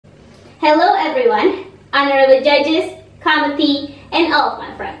Hello everyone, honorable judges, committee, and all of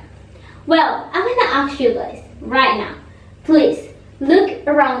my friends. Well, I'm gonna ask you guys right now, please look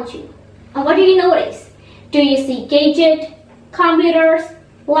around you. And what do you notice? Do you see gadgets, computers,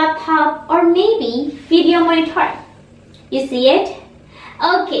 laptop, or maybe video monitor? You see it?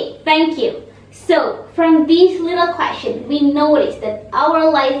 Okay, thank you. So, from these little questions, we notice that our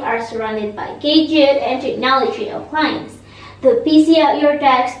lives are surrounded by gadget and technology appliances. The PC at your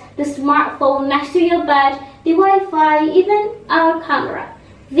desk, the smartphone next to your bed, the Wi-Fi, even our camera.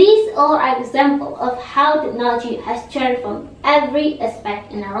 These all are examples of how technology has transformed every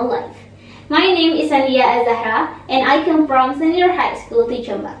aspect in our life. My name is Sandya Azzahra, and I come from Senior High School,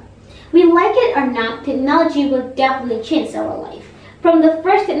 Jombang. We like it or not, technology will definitely change our life. From the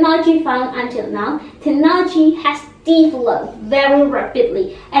first technology found until now, technology has developed very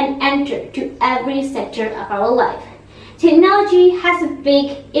rapidly and entered to every sector of our life. Technology has a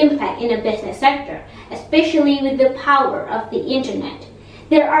big impact in the business sector, especially with the power of the internet.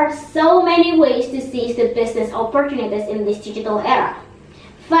 There are so many ways to seize the business opportunities in this digital era.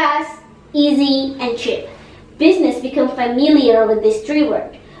 Fast, easy, and cheap. Business become familiar with these three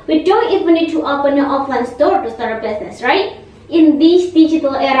words. We don't even need to open an offline store to start a business, right? In this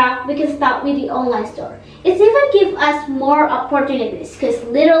digital era, we can start with the online store. It's even give us more opportunities because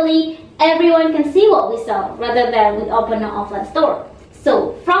literally everyone can see what we sell rather than we open an offline store.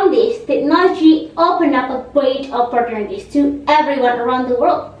 So from this, technology opened up a great opportunities to everyone around the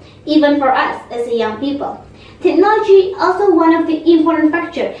world, even for us as a young people. Technology also one of the important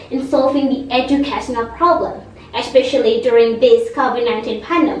factors in solving the educational problem, especially during this COVID-19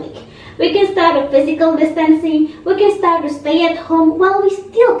 pandemic. We can start a physical distancing, we can start to stay at home while we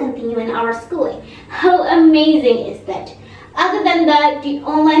still continue in our schooling. How amazing is that? Other than that, the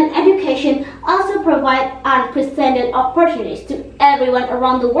online education also provides unprecedented opportunities to everyone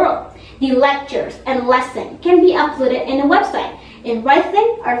around the world. The lectures and lessons can be uploaded in a website in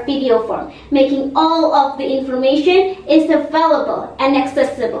written or video form, making all of the information is available and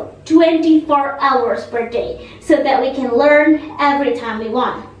accessible 24 hours per day so that we can learn every time we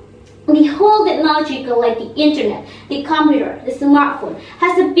want. The whole technology like the internet, the computer, the smartphone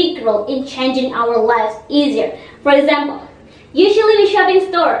has a big role in changing our lives easier. For example, usually we shop in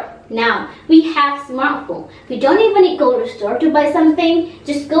store. Now we have smartphone. We don't even need to go to the store to buy something.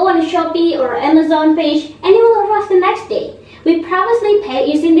 Just go on the Shopee or Amazon page and it will arrive the next day. We previously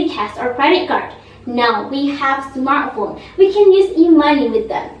pay using the cash or credit card. Now we have smartphone. We can use e-money with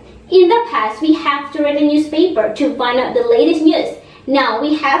them. In the past, we have to read a newspaper to find out the latest news. Now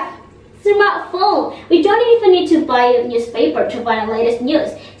we have smartphone. We don't even need to buy a newspaper to find the latest news.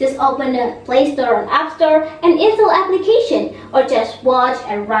 Just open the Play Store or App Store and install application, or just watch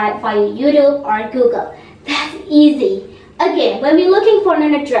and write via YouTube or Google. That's easy. Again, when we're looking for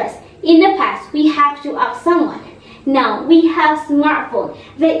an address, in the past we have to ask someone. Now we have smartphone.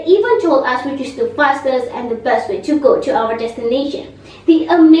 They even told us which is the fastest and the best way to go to our destination. The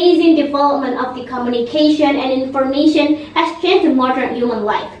amazing development of the communication and information has changed the modern human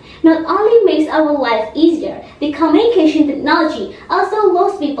life. Not only makes our life easier, the communication technology also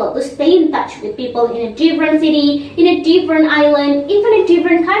allows people to stay in touch with people in a different city, in a different island, even in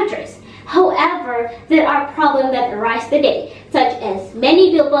different countries. However, there are problems that arise today, such as many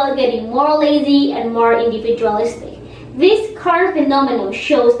people getting more lazy and more individualistic. This current phenomenon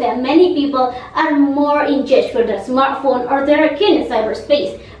shows that many people are more engaged with their smartphone or their account in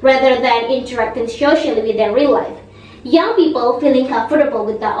cyberspace rather than interacting socially with their real life. Young people feeling comfortable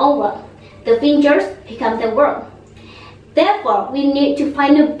with their own world. The fingers become the world. Therefore, we need to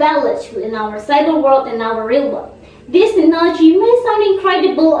find a balance between our cyber world and our real world. This technology may sound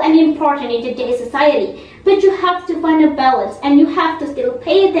incredible and important in today's society, but you have to find a balance and you have to still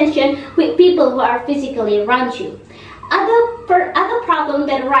pay attention with people who are physically around you. Other problem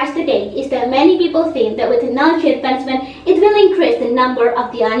that arise today is that many people think that with technology advancement, it will increase the number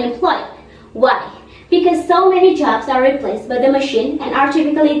of the unemployed. Why? Because so many jobs are replaced by the machine and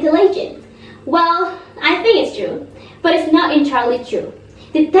artificial intelligence. Well, I think it's true, but it's not entirely true.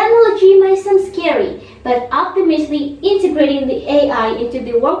 The technology may sound scary, but optimistically integrating the AI into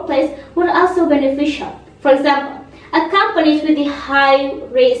the workplace would also be beneficial. For example, a company with a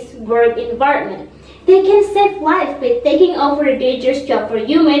high-risk work environment, they can save lives by taking over the dangerous job for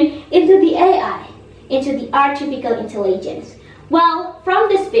human into the AI, into the artificial intelligence. Well, from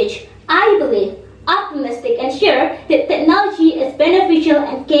this speech, I believe optimistic and sure that technology is beneficial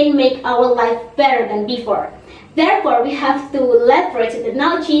and can make our life better than before. Therefore, we have to leverage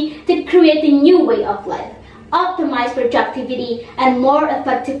technology to create a new way of life, optimize productivity, and more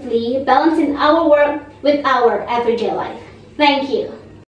effectively balancing our work with our everyday life. Thank you.